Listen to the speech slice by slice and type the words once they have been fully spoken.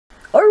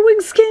Our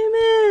wigs came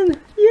in!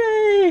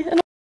 Yay!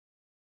 And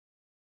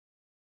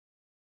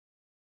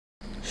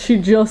she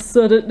just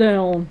set it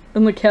down,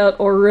 and the cat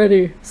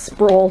already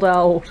sprawled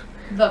out.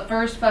 The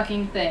first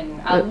fucking thing.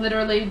 I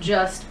literally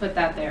just put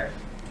that there.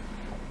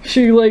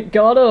 She, like,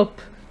 got up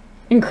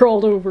and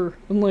crawled over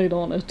and laid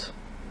on it.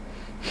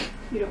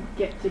 You don't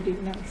get to do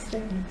nice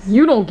things.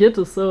 You don't get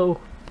to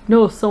sew.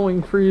 No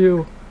sewing for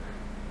you.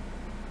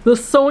 The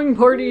sewing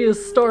party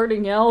is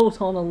starting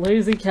out on a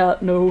lazy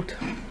cat note.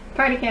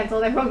 Party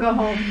canceled, everyone go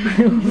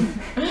home.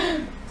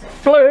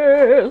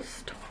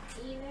 Blessed!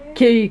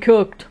 Kay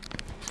cooked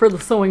for the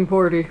sewing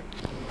party.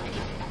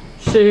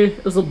 She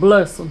is a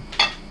blessing.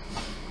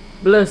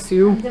 Bless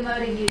you. I'm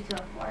demoting you to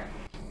a 4.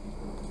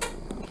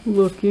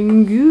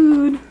 Looking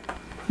good.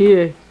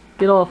 Here,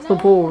 get off the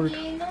board.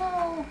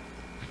 No.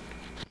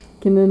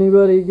 Can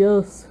anybody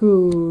guess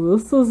who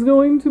this is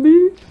going to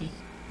be?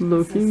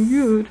 Looking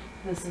good.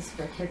 This is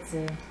for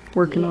Kitsu.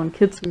 Working on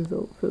Kitsu's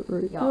outfit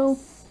right now.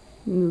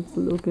 And it's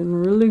looking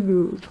really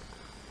good.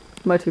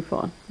 Mighty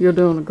fun. You're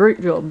doing a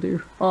great job,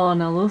 dear. Oh,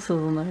 now this is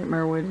a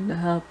nightmare waiting to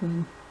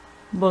happen.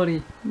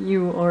 Buddy,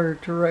 you are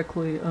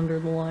directly under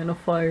the line of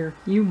fire.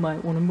 You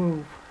might want to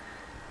move.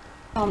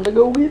 Time to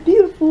go get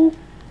beautiful.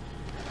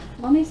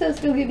 Mommy says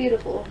go get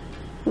beautiful.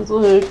 It's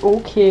like,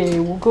 okay,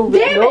 we'll go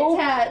get Damn it,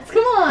 Tats!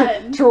 Come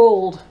on!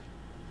 Trolled.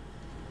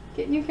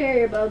 Get in your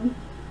carrier, bub.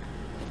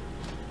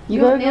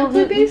 You want gotta nail go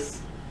get clippies?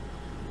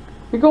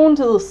 You're going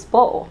to the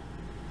spa.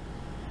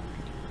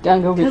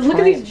 Gotta go get Cause look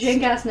at these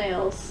jank ass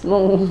nails.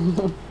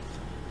 No.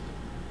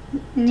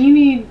 You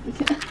need...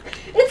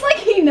 It's like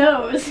he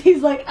knows.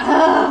 He's like,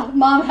 ah,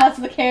 mom has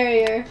the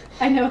carrier.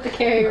 I know what the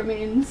carrier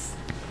means.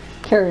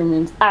 Carry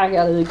means I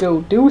gotta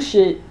go do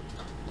shit.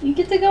 You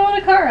get to go on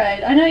a car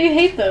ride. I know you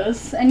hate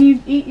those, and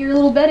you eat your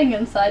little bedding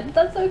inside, but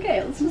that's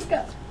okay. Let's just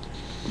go.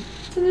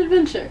 It's an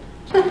adventure.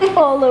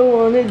 All I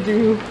wanna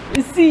do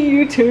is see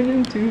you turn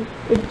into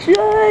a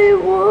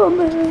giant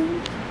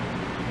woman.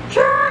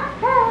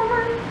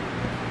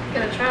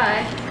 Gonna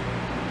try.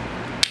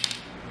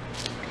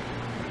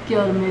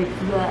 Gotta make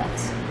that.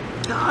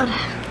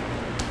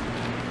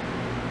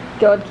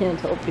 God can't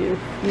help you.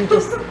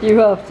 You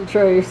have to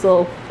try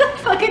yourself.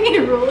 Fucking need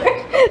a ruler.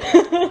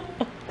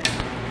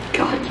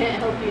 God can't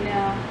help you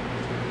now.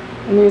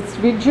 It needs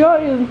to be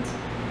giant.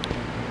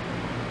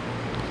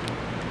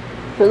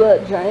 For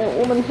that giant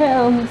woman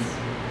hands.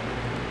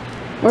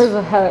 Where's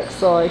a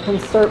hacksaw? I can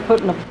start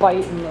putting a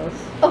bite in this.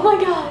 Oh my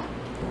god.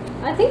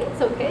 I think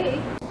it's okay.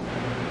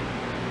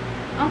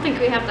 I don't think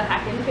we have to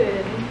hack into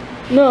it.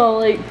 No,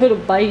 like put a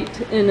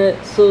bite in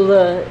it so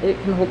that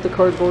it can hold the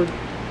cardboard.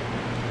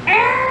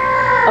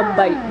 A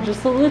bite,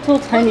 just a little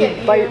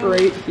tiny bite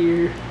right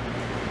here.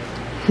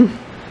 This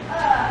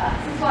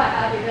is why I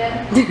have you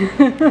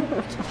then.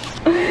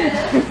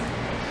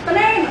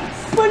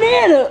 Bananas!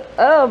 Banana!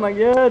 Oh my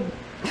god.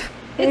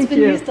 It's been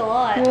used a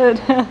lot.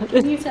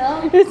 Can you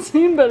tell? It's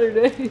seen better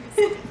days.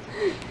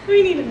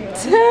 We need a new one.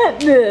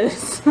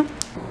 Tetanus!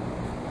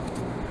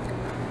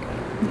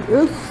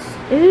 Yes,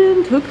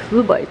 and took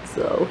the bites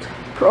out.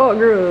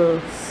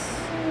 Progress.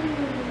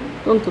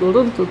 Dun, dun,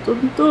 dun, dun,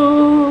 dun,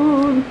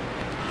 dun.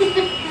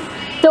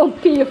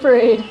 Don't be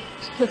afraid.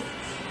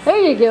 There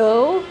you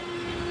go.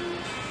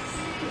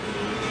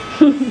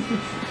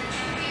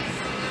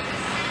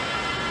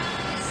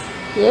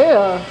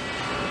 Yeah.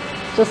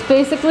 Just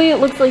basically it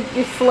looks like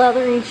you're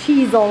slathering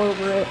cheese all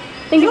over it.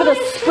 Think of it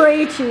as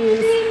spray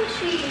cheese. Cream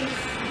cheese.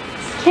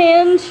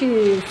 Canned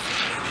cheese.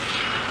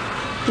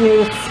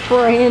 You're just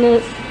spraying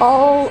it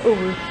all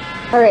over.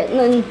 Alright, and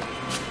then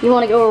you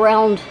want to go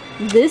around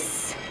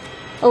this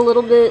a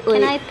little bit.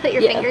 Like, Can I put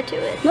your finger to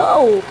it?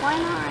 No! Why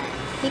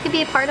not? You could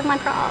be a part of my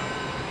prop.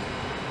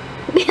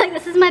 Be like,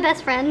 this is my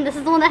best friend. This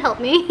is the one that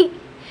helped me.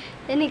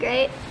 Isn't he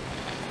great?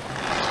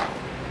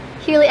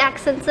 He really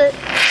accents it.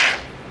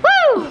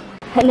 Woo!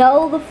 And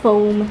now the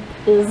foam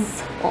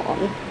is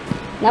on.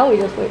 Now we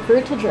just wait for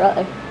it to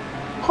dry.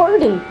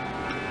 Harden.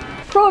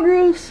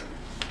 Progress.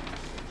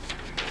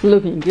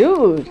 Looking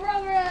good.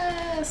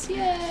 Progress!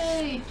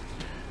 Yay!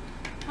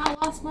 I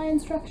lost my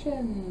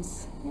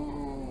instructions.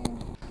 Yay.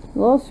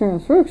 Lost your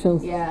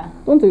instructions? Yeah.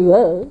 Don't do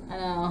that. I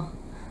know.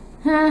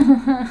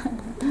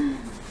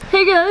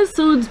 Hey guys,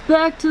 so it's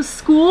back to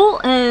school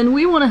and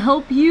we want to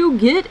help you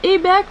get a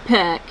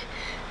backpack.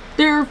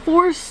 There are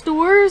 4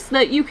 stores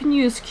that you can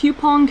use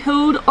coupon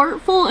code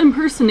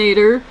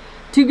Artfulimpersonator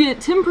to get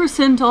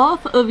 10%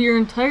 off of your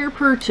entire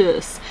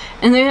purchase.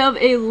 And they have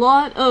a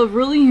lot of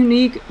really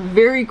unique,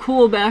 very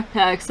cool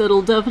backpacks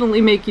that'll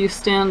definitely make you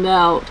stand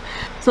out.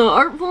 So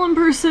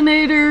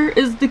Artfulimpersonator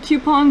is the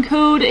coupon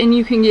code and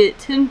you can get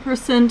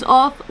 10%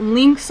 off.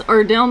 Links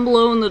are down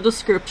below in the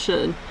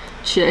description.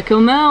 Check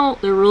them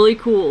out, they're really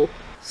cool.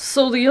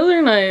 So the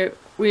other night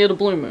we had a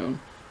blue moon.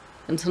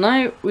 And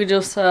tonight we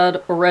just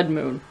had a red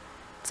moon.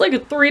 It's like a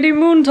 3D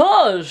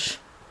montage!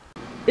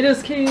 It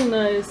is Katie and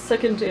I's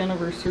 2nd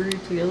anniversary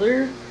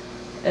together,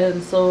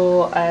 and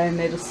so I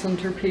made a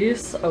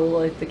centerpiece. I will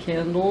light the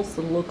candles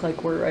and look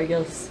like we're, I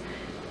guess,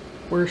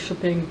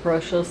 worshipping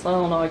Precious. I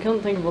don't know, I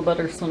couldn't think of a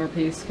better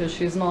centerpiece because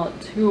she's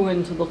not too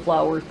into the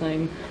flower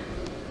thing.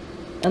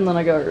 And then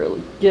I got her a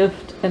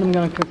gift and I'm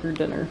gonna cook her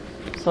dinner.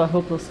 So I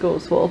hope this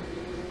goes well.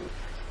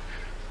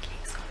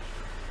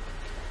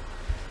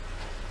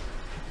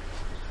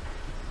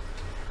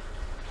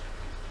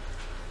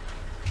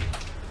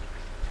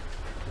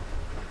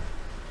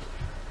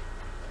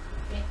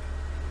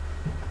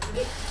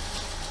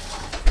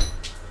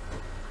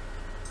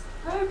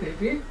 Hi,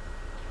 baby.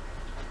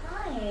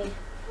 Hi.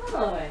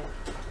 Hi.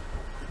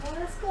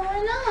 What's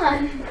going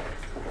on?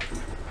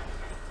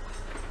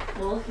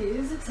 Well,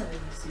 he's excited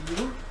to see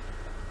you.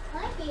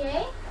 Hi,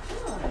 BA.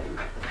 Hi.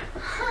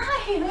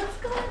 Hi, what's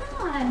going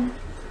on?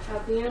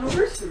 Happy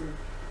anniversary.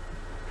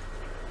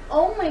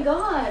 Oh my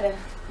god.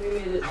 We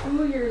made it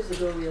 2 years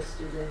ago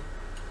yesterday.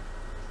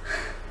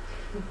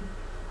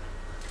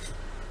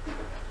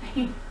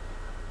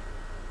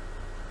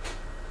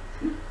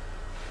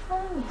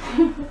 Oh.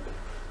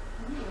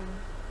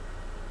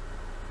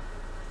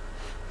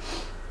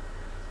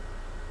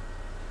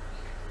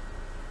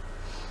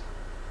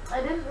 I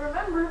didn't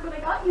remember, but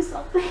I got you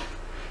something.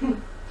 Okay.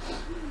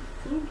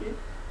 It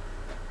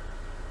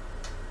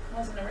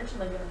wasn't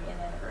originally going to be an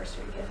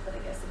anniversary gift, but I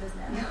guess it is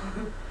now.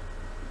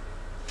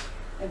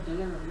 I have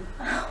dinner ready.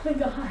 Oh my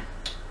god.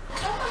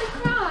 I want to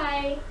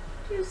cry.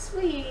 Too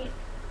sweet.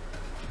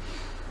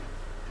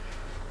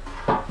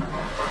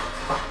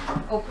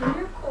 Open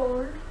your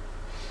cord.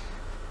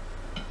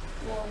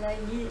 Well,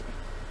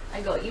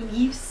 I got you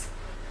gifts.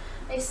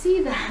 I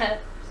see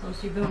that. So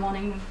you've been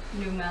wanting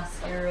new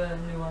mascara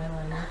and new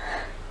eyeliner.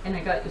 And I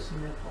got you some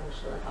nail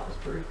polish so that was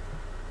pretty.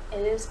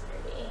 It is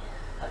pretty.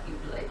 Thought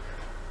you'd like.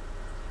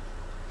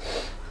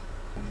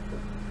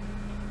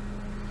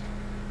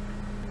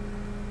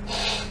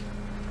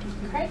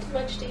 Quite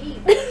much to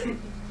eat.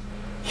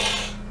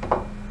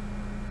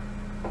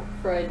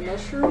 Fried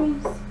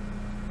mushrooms,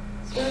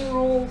 spring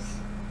rolls,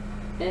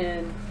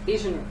 and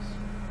Asian rolls.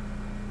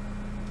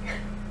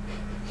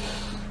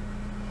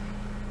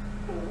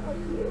 I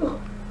love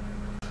you.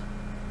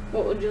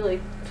 What would you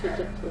like to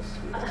dip this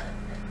with?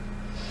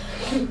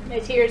 My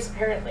tears,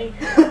 apparently.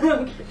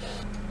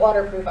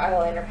 Waterproof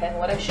eyeliner pen,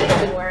 what I should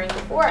have been wearing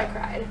before I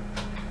cried.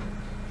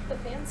 The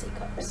fancy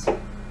cups.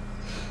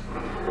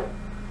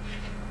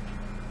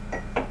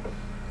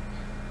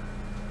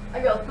 I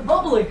got the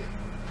bubbly.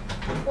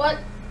 What?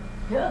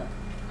 Yeah,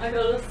 I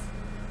got us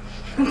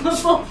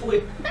the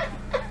bubbly.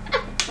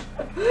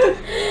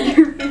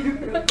 Your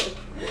favorite.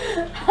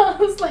 I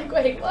was like,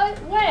 wait, what?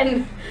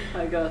 When?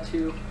 I got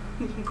you.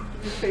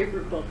 Your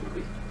favorite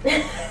bubbly.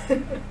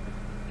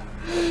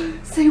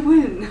 Say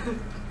when.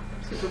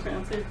 Super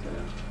fancy.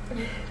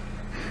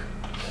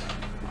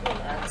 Well,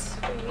 that's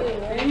for you.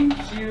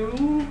 Thank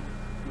you.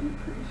 I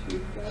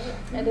appreciate that.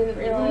 I didn't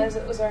realize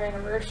it was our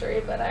anniversary,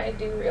 but I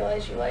do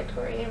realize you liked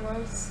Tori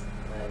Amos.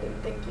 I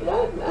didn't think you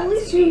Well, had that at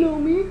least CD. you know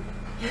me.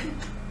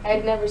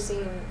 I'd never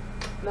seen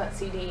that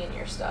CD in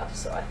your stuff,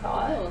 so I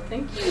thought. Oh,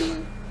 thank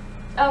you.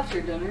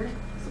 After dinner,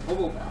 it's a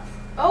bubble bath.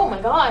 Oh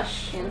my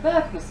gosh. And a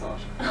back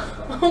massage.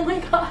 Oh my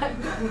god.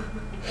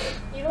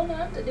 You don't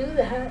have to do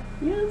that.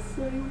 Yes,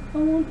 I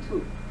want to.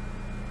 You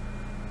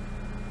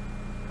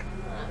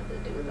don't have to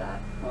do that.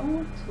 I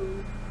want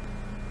to.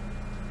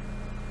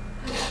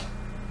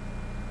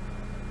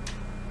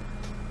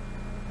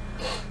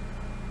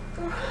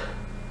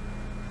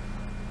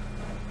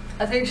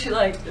 I think she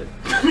liked it.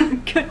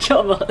 Good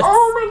job, us.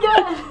 Oh my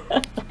god.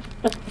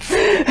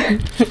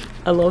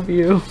 I love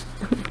you.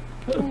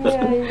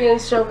 Yeah, you're gonna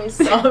show me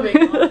sobbing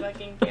on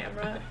fucking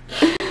camera.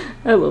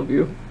 I love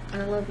you.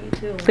 I love you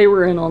too. They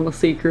were in on the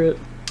secret.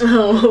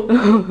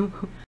 Oh.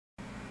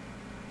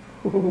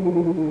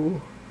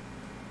 Ooh.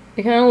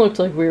 It kind of looked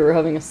like we were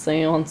having a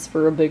seance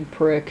for a big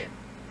prick.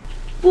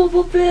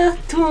 Bubble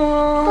bath time!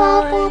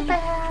 Bubble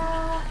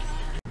bath.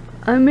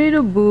 I made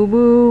a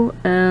boo-boo,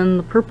 and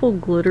the purple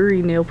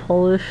glittery nail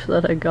polish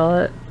that I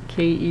got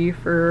KE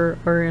for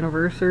our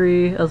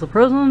anniversary as a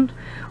present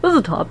was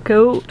a top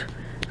coat.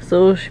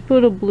 So she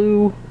put a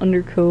blue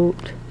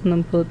undercoat and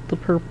then put the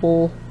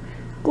purple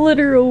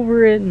glitter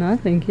over it, and I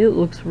think it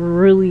looks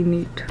really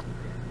neat.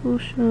 So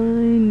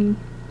shiny,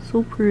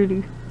 so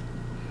pretty.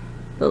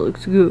 That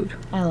looks good.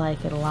 I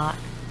like it a lot.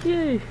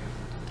 Yay.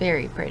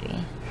 Very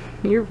pretty.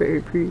 You're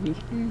very pretty.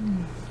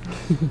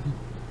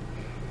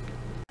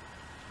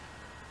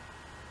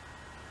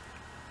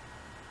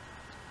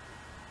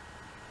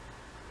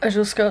 I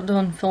just got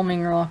done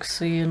filming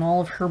Roxy and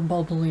all of her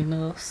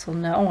bubbliness,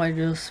 and now I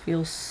just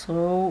feel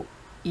so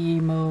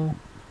emo.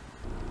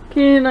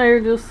 Kay and I are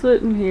just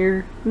sitting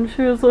here, and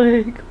she was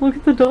like, look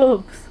at the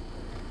doves.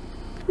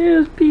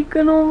 They're just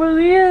peeking over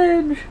the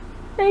edge.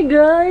 Hey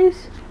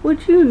guys,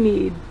 what you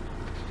need?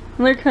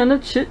 And they're kind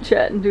of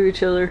chit-chatting to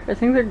each other. I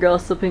think they're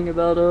gossiping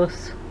about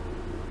us.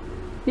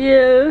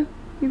 Yeah,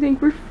 you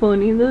think we're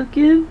funny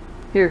looking?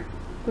 Here,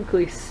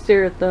 quickly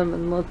stare at them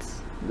and let's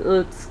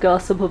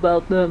gossip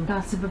about them.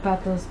 Gossip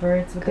about those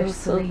birds with their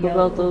Gossip silly about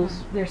yellow,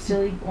 those. their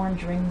silly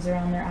orange rings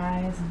around their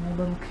eyes and their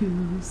little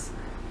coos.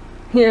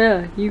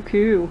 Yeah, you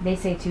coo. They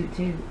say toot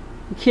toot.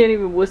 You can't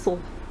even whistle.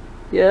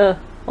 Yeah.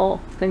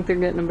 Oh, I think they're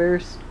getting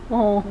embarrassed.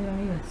 Oh. You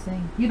don't even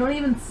sing. You don't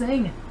even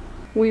sing.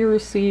 We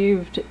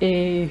received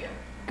a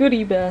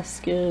goodie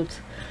basket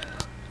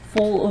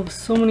full of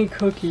so many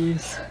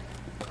cookies.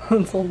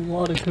 That's a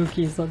lot of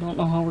cookies. I don't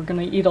know how we're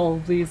gonna eat all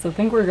of these. I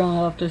think we're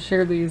gonna have to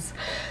share these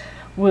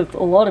with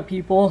a lot of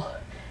people.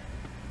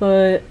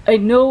 But I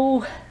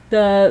know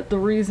that the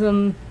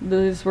reason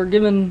these were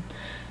given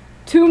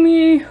to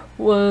me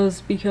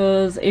was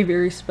because a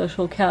very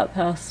special cat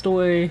passed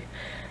away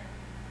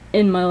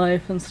in my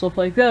life and stuff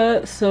like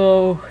that.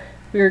 So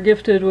we were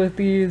gifted with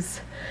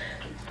these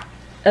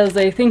as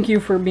a thank you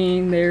for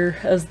being there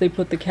as they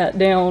put the cat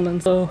down,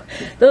 and so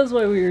that's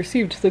why we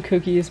received the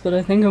cookies. But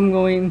I think I'm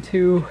going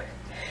to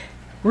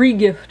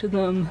re-gift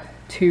them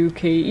to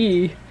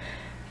KE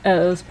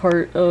as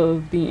part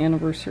of the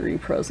anniversary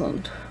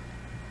present.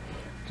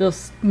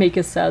 Just make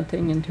a sad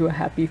thing into a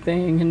happy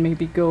thing and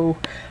maybe go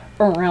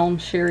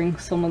around sharing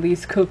some of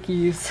these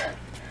cookies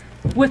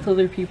with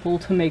other people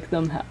to make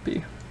them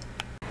happy.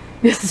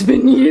 It's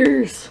been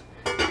years.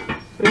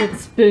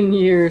 It's been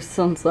years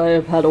since I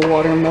have had a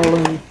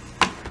watermelon.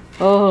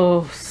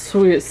 Oh,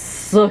 sweet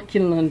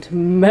succulent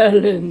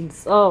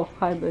melons. Oh,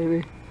 hi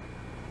baby.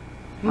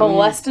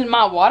 Molesting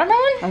my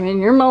watermelon? I mean,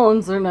 your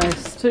melons are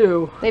nice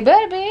too. They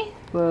better be.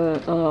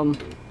 But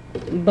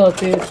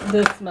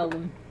this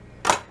melon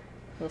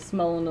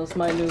is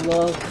my new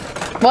love.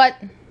 What?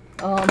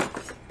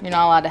 You're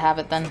not allowed to have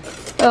it then.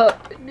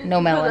 No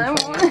melon.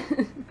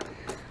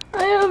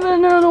 I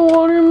haven't had a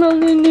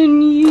watermelon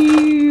in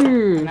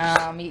years.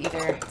 No, me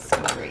either. It's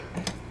great.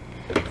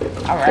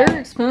 They're Alright.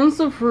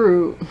 expensive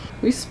fruit.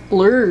 We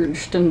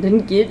splurged and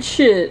didn't get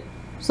shit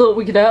so that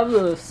we could have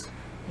this.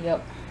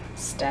 Yep.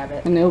 Stab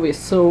it. And it'll be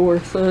so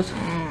worth it.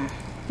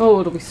 Oh,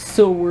 it'll be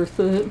so worth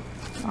it.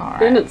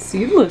 Alright. And it's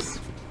seedless.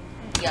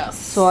 Yes.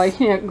 So I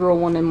can't grow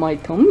one in my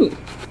tummy.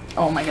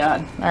 Oh my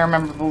god. I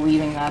remember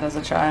believing that as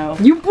a child.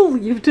 You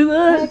believed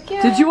that? Heck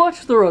yeah. Did you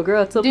watch the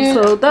Rugrats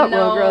episode? Dude, no,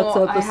 Rugrats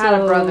episode. I had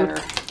a brother.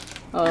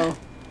 Oh.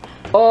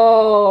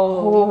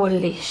 Oh.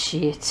 Holy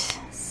shit.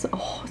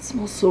 Oh, it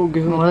smells so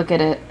good. Look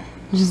at it.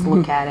 Just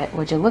look at it.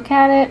 Would you look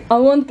at it? I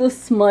want the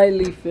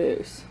smiley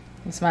face.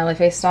 The smiley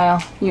face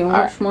style? You want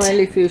Alright.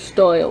 smiley face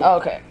style?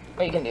 Okay.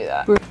 We can do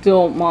that.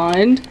 Don't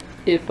mind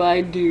if I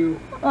do.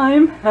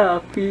 I'm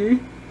happy.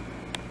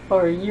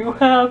 Are you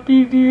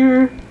happy,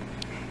 dear?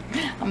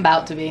 I'm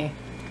about to be.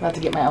 About to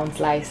get my own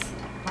slice.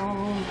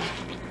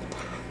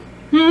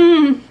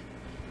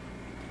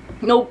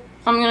 Nope.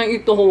 I'm gonna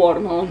eat the whole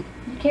watermelon.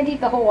 You can't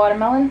eat the whole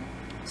watermelon?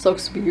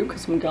 Sucks to be you,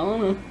 because I'm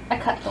gonna. I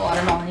cut the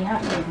watermelon. You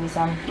have to give me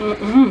some.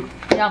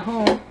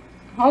 Yahoo.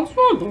 That's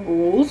not the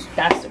rules.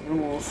 That's the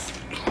rules.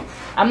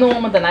 I'm the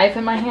one with the knife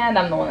in my hand.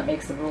 I'm the one that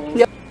makes the rules.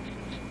 Yep.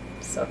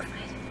 So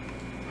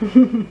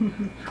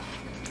excited.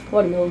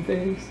 Watermelon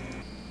face.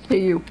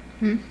 Hey, you.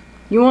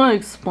 You want to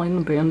explain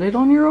the band-aid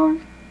on your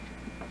arm?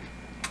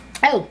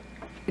 Oh,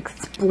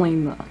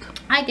 Explain that.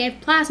 I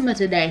gave plasma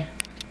today.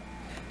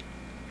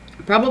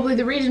 Probably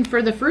the reason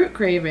for the fruit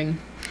craving.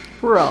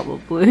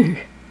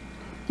 Probably.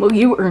 Well,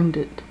 you earned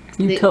it.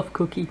 You tough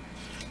cookie.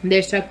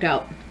 They sucked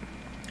out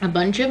a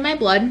bunch of my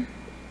blood,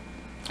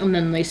 and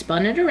then they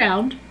spun it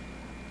around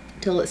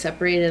till it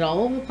separated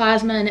all of the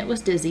plasma and it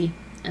was dizzy,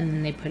 and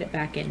then they put it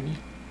back in me.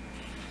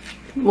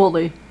 Well,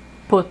 they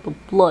put the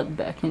blood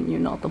back in you,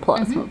 not the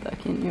plasma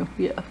back in you.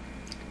 Yeah.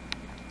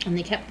 And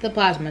they kept the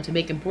plasma to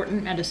make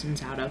important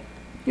medicines out of.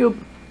 Yep.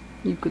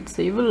 You could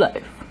save a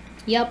life.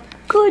 Yep.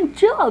 Good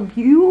job,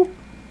 you.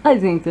 I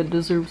think that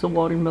deserves a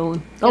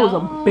watermelon. That was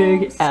a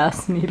big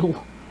ass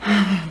needle.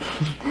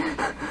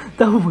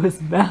 That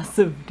was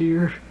massive,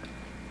 dear.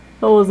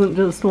 That wasn't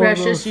just one of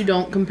Precious, those. you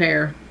don't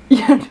compare.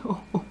 Yeah,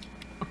 no.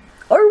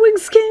 Our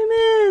wigs came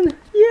in!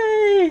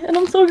 Yay! And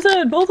I'm so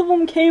excited. Both of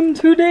them came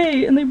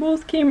today, and they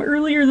both came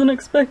earlier than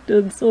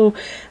expected, so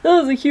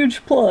that was a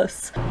huge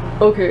plus.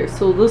 Okay,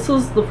 so this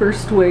is the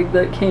first wig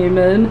that came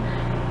in,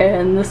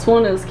 and this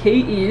one is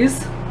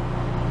KE's.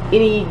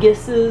 Any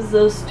guesses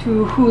as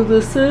to who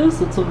this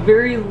is? It's a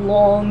very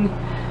long,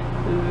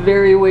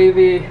 very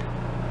wavy.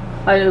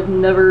 I have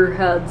never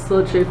had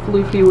such a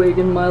floofy wig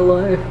in my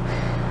life.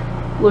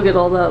 Look at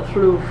all that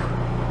floof.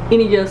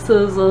 Any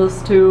guesses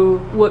as to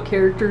what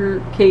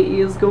character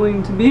KE is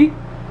going to be?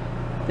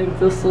 I think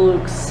this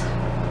looks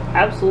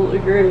absolutely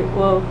great.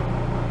 Wow.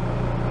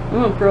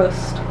 I'm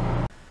impressed.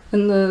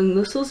 And then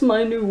this is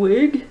my new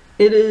wig.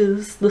 It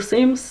is the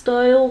same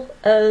style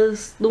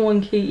as the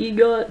one KE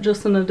got,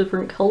 just in a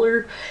different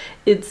color.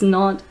 It's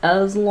not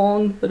as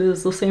long, but it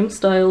is the same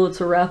style.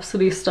 It's a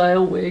Rhapsody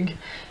style wig.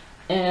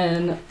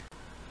 And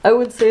I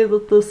would say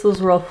that this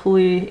is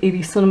roughly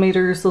 80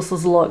 centimeters. This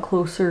is a lot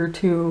closer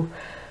to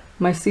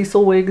my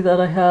Cecil wig that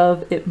I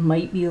have. It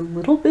might be a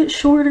little bit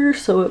shorter,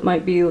 so it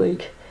might be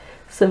like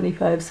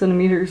 75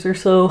 centimeters or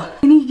so.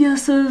 Any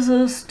guesses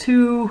as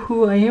to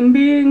who I am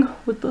being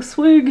with this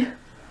wig?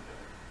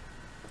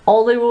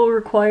 All they will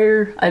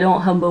require, I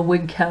don't have a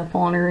wig cap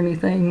on or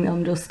anything,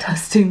 I'm just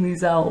testing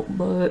these out,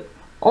 but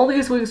all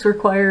these wigs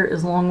require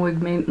is long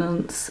wig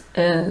maintenance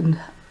and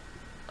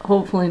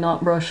hopefully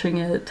not brushing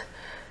it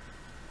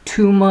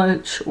too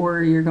much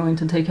or you're going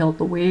to take out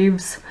the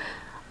waves.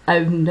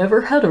 I've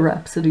never had a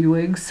Rhapsody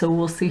wig, so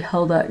we'll see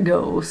how that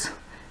goes.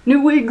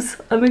 New wigs!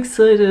 I'm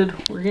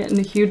excited. We're getting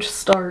a huge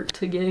start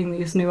to getting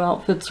these new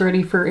outfits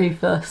ready for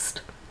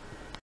A-Fest.